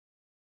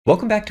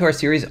Welcome back to our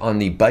series on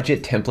the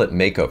Budget Template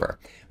Makeover.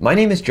 My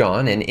name is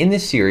John, and in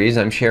this series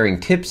I'm sharing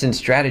tips and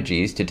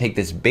strategies to take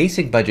this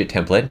basic budget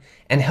template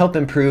and help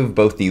improve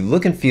both the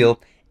look and feel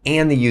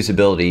and the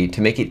usability to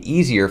make it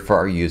easier for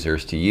our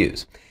users to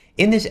use.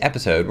 In this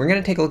episode, we're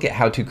going to take a look at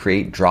how to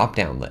create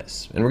drop-down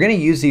lists. And we're going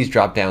to use these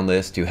drop-down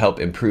lists to help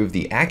improve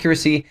the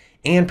accuracy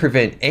and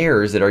prevent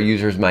errors that our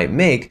users might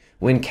make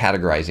when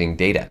categorizing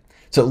data.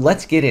 So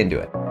let's get into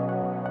it.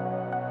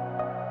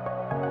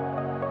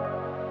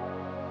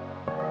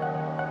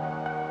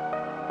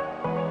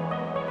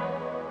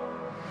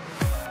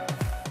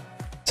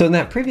 So in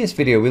that previous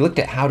video, we looked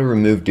at how to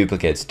remove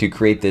duplicates to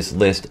create this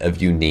list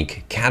of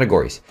unique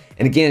categories.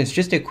 And again, it's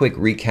just a quick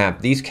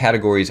recap. These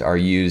categories are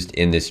used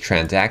in this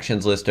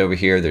transactions list over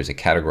here. There's a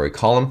category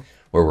column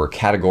where we're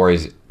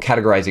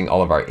categorizing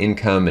all of our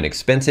income and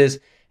expenses.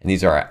 And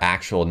these are our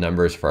actual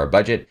numbers for our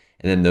budget.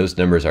 And then those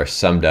numbers are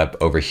summed up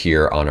over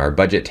here on our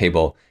budget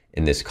table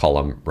in this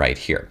column right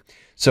here.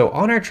 So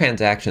on our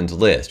transactions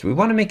list, we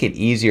want to make it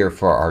easier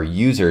for our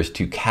users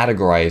to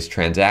categorize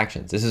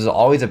transactions. This is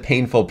always a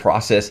painful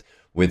process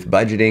with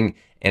budgeting,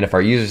 and if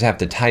our users have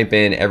to type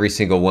in every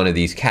single one of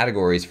these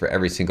categories for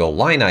every single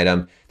line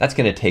item, that's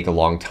going to take a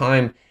long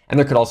time, and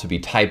there could also be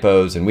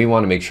typos, and we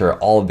want to make sure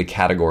all of the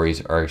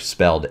categories are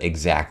spelled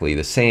exactly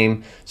the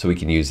same so we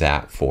can use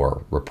that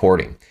for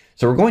reporting.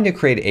 So we're going to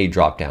create a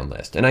drop-down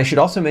list, and I should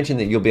also mention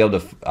that you'll be able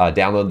to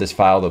download this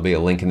file. There'll be a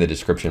link in the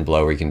description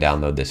below where you can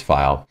download this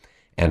file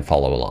and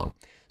follow along.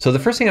 So the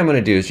first thing I'm going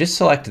to do is just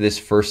select this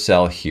first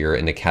cell here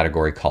in the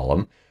category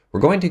column. We're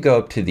going to go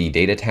up to the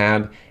Data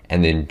tab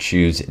and then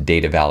choose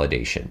Data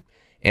Validation.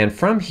 And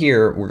from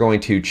here, we're going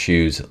to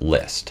choose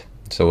List.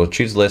 So we'll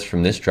choose List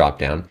from this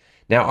dropdown.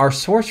 Now our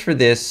source for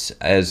this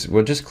is,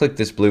 we'll just click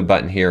this blue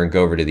button here and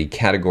go over to the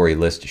Category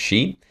List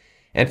sheet.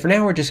 And for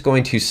now, we're just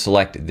going to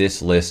select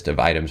this list of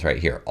items right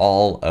here,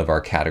 all of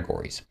our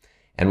categories.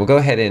 And we'll go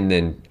ahead and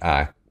then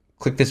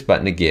click this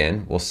button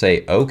again. We'll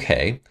say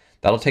OK.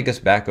 That'll take us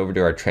back over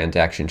to our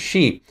transaction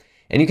sheet.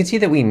 And you can see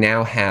that we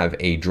now have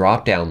a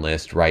drop-down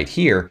list right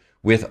here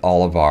with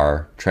all of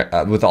our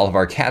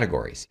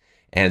categories.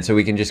 And so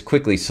we can just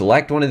quickly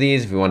select one of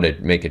these. If we wanted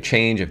to make a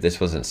change, if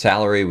this wasn't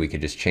salary, we could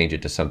just change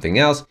it to something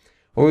else,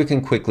 or we can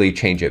quickly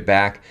change it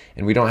back,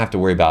 and we don't have to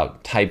worry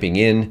about typing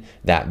in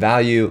that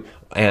value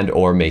and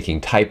or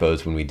making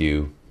typos when we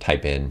do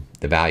type in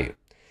the value.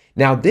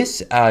 Now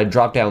this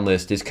drop-down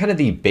list is kind of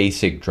the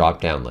basic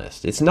drop-down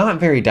list. It's not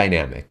very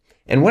dynamic.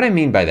 And what I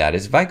mean by that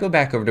is if I go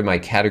back over to my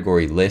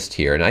category list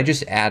here and I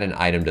just add an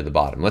item to the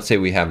bottom, let's say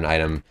we have an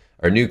item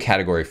or a new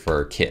category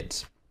for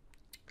kids.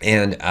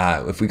 And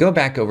if we go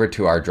back over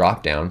to our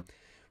dropdown,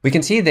 we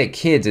can see that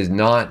kids is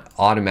not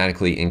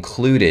automatically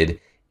included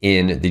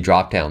in the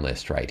dropdown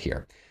list right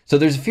here. So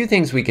there's a few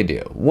things we could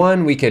do.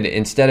 One, we could,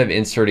 instead of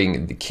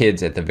inserting the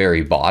kids at the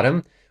very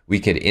bottom,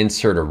 we could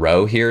insert a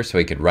row here. So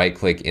we could right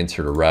click,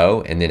 insert a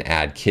row, and then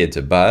add kids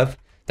above.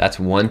 That's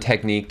one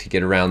technique to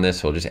get around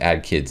this. We'll just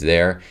add kids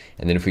there.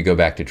 And then if we go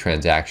back to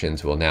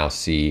transactions, we'll now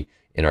see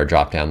in our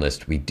drop-down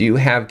list, we do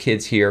have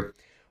kids here.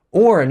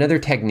 Or another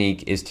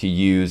technique is to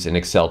use an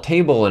Excel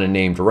table and a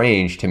named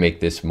range to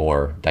make this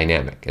more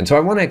dynamic. And so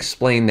I want to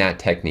explain that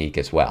technique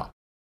as well.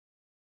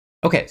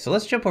 Okay, so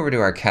let's jump over to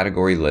our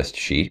category list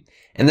sheet.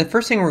 And the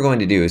first thing we're going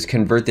to do is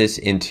convert this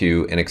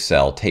into an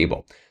Excel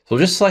table. So we'll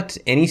just select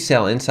any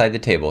cell inside the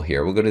table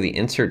here. We'll go to the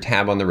Insert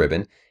tab on the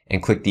ribbon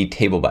and click the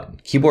Table button.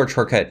 Keyboard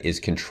shortcut is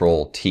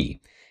Control-T.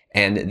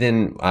 And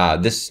then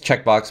this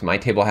checkbox, My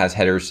Table Has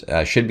Headers,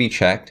 should be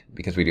checked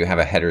because we do have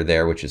a header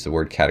there, which is the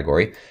word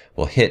category.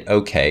 We'll hit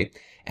OK.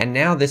 And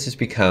now this has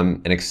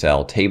become an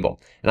Excel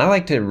table. And I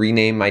like to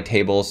rename my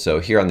tables. So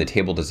here on the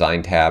Table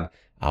Design tab,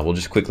 we'll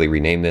just quickly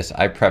rename this.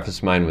 I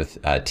preface mine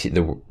with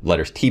the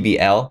letters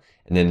TBL,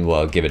 and then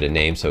we'll give it a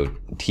name. So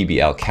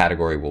TBL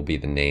category will be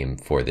the name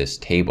for this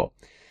table.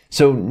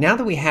 So now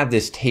that we have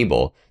this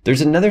table, there's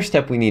another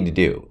step we need to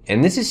do.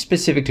 And this is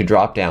specific to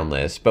drop-down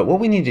lists, but what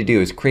we need to do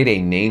is create a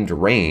named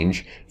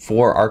range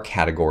for our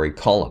category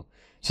column.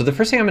 So the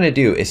first thing I'm going to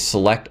do is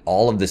select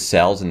all of the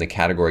cells in the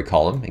category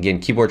column. Again,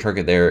 keyboard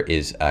shortcut there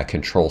is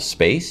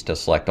Control-Space to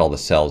select all the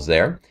cells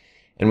there.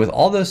 And with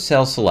all those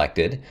cells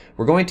selected,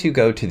 we're going to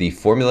go to the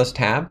Formulas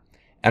tab,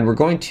 and we're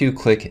going to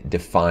click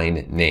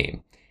Define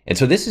Name. And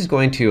so this is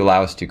going to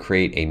allow us to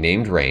create a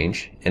named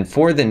range. And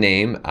for the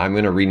name, I'm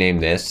going to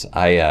rename this.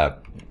 I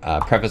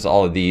preface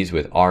all of these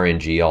with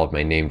RNG, all of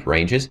my named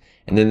ranges.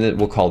 And then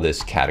we'll call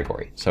this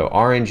category. So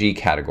RNG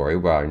category,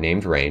 or our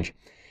named range.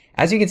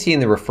 As you can see in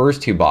the refers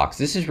to box,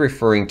 this is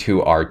referring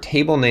to our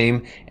table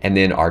name and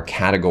then our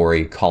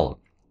category column.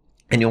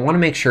 And you'll want to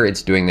make sure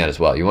it's doing that as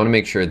well. You want to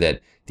make sure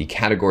that the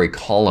category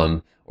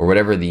column or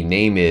whatever the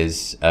name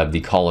is of the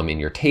column in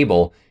your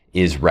table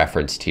is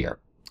referenced here.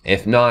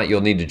 If not,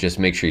 you'll need to just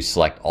make sure you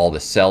select all the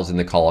cells in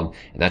the column,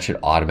 and that should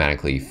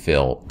automatically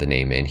fill the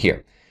name in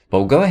here. But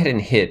we'll go ahead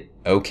and hit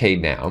OK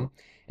now.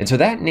 And so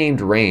that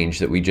named range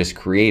that we just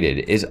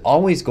created is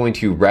always going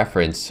to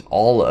reference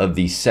all of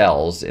the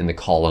cells in the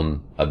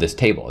column of this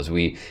table. As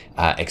we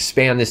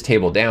expand this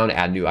table down,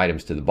 add new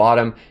items to the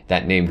bottom,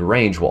 that named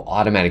range will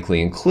automatically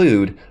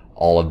include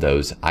all of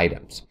those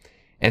items.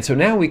 And so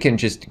now we can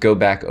just go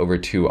back over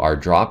to our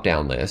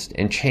drop-down list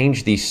and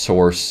change the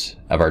source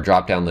of our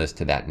drop-down list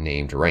to that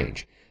named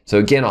range. So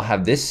again, I'll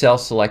have this cell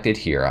selected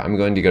here. I'm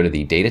going to go to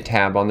the Data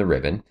tab on the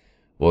ribbon.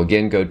 We'll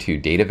again go to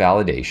Data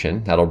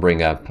Validation. That'll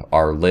bring up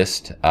our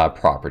list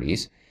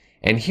properties.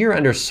 And here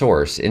under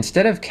Source,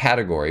 instead of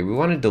Category, we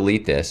want to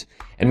delete this,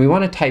 and we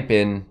want to type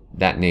in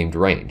that named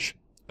range.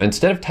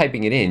 Instead of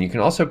typing it in, you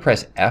can also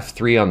press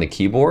F3 on the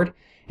keyboard,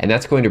 and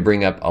that's going to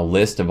bring up a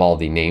list of all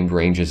the named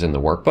ranges in the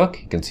workbook.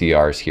 You can see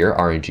ours here,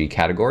 RNG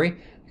category.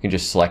 You can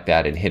just select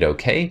that and hit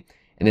OK,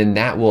 and then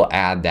that will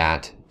add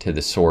that to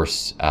the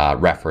source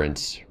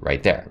reference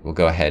right there. We'll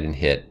go ahead and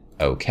hit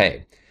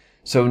OK.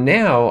 So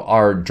now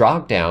our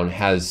dropdown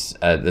has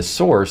the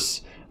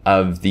source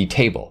of the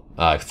table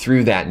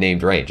through that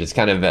named range. It's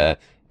kind of a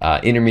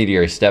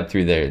intermediary step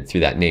through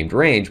that named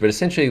range, but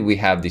essentially we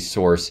have the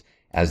source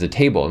as the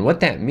table. And what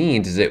that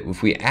means is that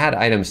if we add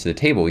items to the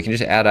table, we can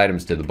just add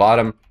items to the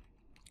bottom.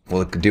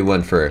 We'll do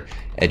one for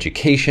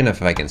education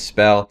if I can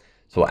spell.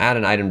 So we'll add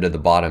an item to the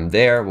bottom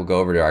there. We'll go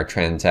over to our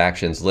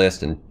transactions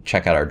list and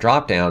check out our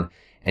dropdown.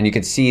 And you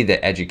can see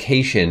that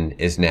education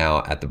is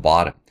now at the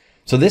bottom.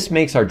 So this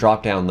makes our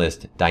drop-down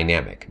list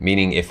dynamic,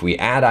 meaning if we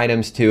add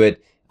items to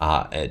it,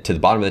 to the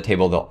bottom of the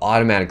table, they'll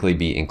automatically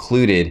be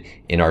included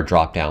in our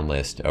drop-down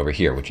list over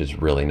here, which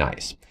is really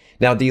nice.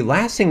 Now, the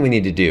last thing we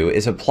need to do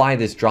is apply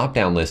this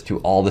drop-down list to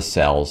all the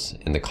cells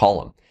in the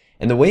column.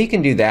 And the way you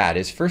can do that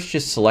is first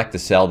just select the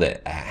cell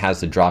that has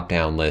the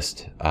drop-down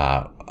list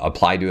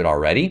applied to it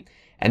already.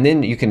 And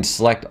then you can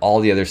select all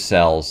the other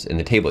cells in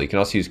the table. You can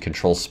also use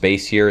Control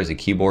Space here as a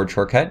keyboard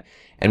shortcut.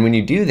 And when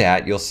you do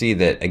that, you'll see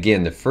that,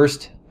 again, the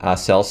first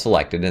cell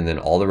selected and then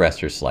all the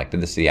rest are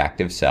selected. This is the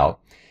active cell.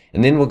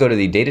 And then we'll go to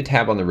the Data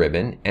tab on the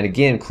ribbon and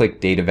again click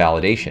Data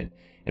Validation.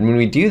 And when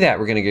we do that,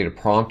 we're going to get a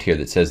prompt here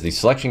that says the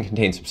selection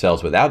contains some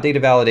cells without data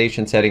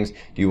validation settings.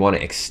 Do you want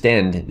to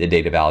extend the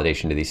data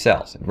validation to these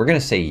cells? And we're going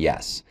to say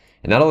yes.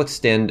 And that'll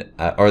extend,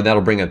 or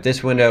that'll bring up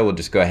this window. We'll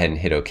just go ahead and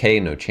hit OK,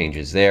 no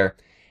changes there.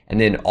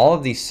 And then all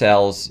of these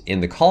cells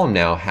in the column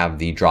now have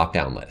the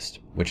drop-down list,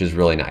 which is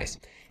really nice.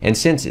 And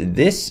since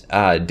this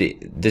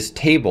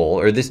table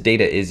or this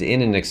data is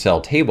in an Excel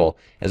table,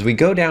 as we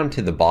go down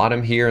to the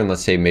bottom here, and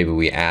let's say maybe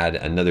we add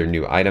another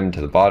new item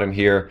to the bottom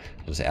here,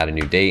 I'll just add a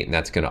new date, and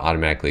that's going to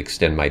automatically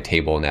extend my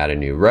table and add a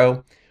new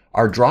row.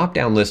 Our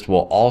drop-down list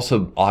will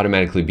also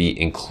automatically be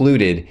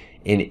included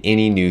in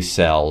any new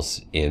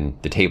cells in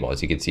the table.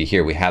 As you can see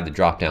here, we have the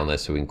drop-down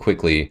list, so we can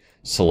quickly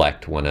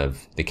select one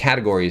of the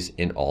categories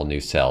in all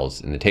new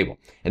cells in the table.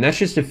 And that's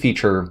just a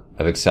feature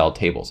of Excel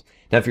tables.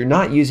 Now, if you're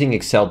not using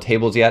Excel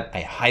tables yet,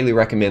 I highly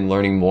recommend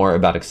learning more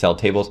about Excel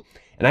tables.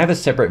 And I have a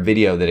separate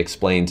video that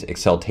explains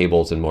Excel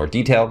tables in more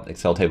detail,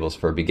 Excel tables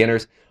for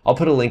beginners. I'll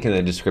put a link in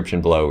the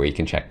description below where you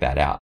can check that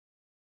out.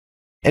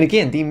 And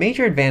again, the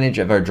major advantage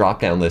of our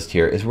drop-down list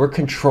here is we're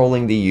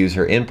controlling the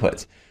user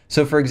inputs.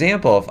 So for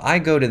example, if I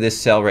go to this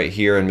cell right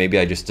here and maybe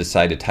I just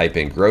decide to type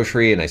in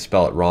grocery and I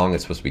spell it wrong,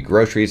 it's supposed to be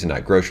groceries and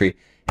not grocery,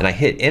 and I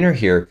hit enter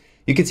here,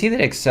 you can see that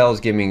Excel is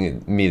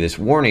giving me this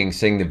warning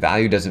saying the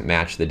value doesn't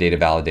match the data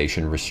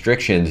validation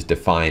restrictions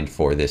defined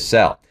for this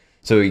cell.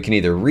 So you can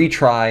either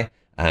retry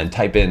and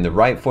type in the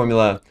right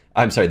formula,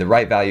 the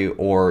right value,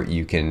 or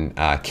you can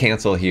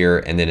cancel here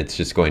and then it's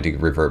just going to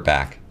revert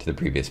back to the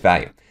previous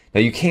value.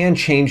 Now you can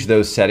change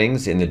those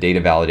settings in the data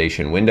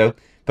validation window,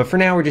 but for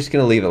now we're just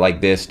going to leave it like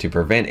this to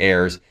prevent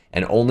errors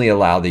and only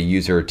allow the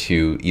user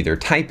to either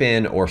type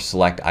in or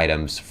select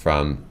items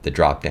from the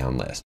drop-down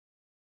list.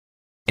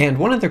 And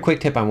one other quick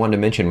tip I wanted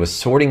to mention was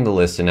sorting the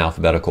list in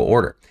alphabetical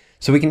order.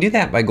 So we can do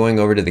that by going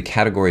over to the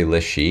category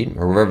list sheet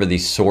or wherever the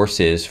source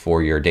is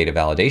for your data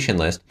validation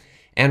list.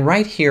 And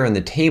right here in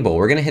the table,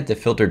 we're going to hit the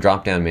filter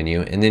drop-down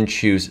menu and then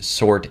choose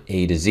sort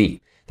A to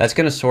Z. That's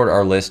going to sort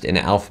our list in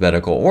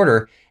alphabetical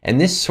order. And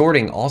this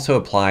sorting also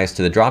applies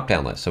to the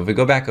drop-down list. So if we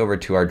go back over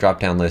to our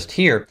drop-down list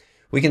here,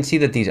 we can see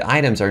that these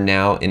items are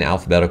now in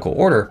alphabetical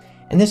order.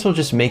 And this will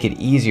just make it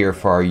easier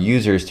for our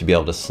users to be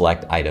able to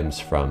select items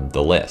from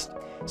the list.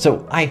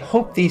 So I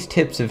hope these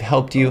tips have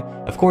helped you.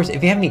 Of course,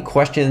 if you have any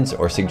questions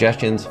or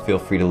suggestions, feel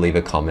free to leave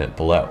a comment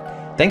below.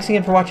 Thanks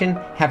again for watching.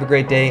 Have a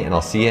great day, and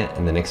I'll see you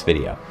in the next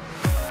video.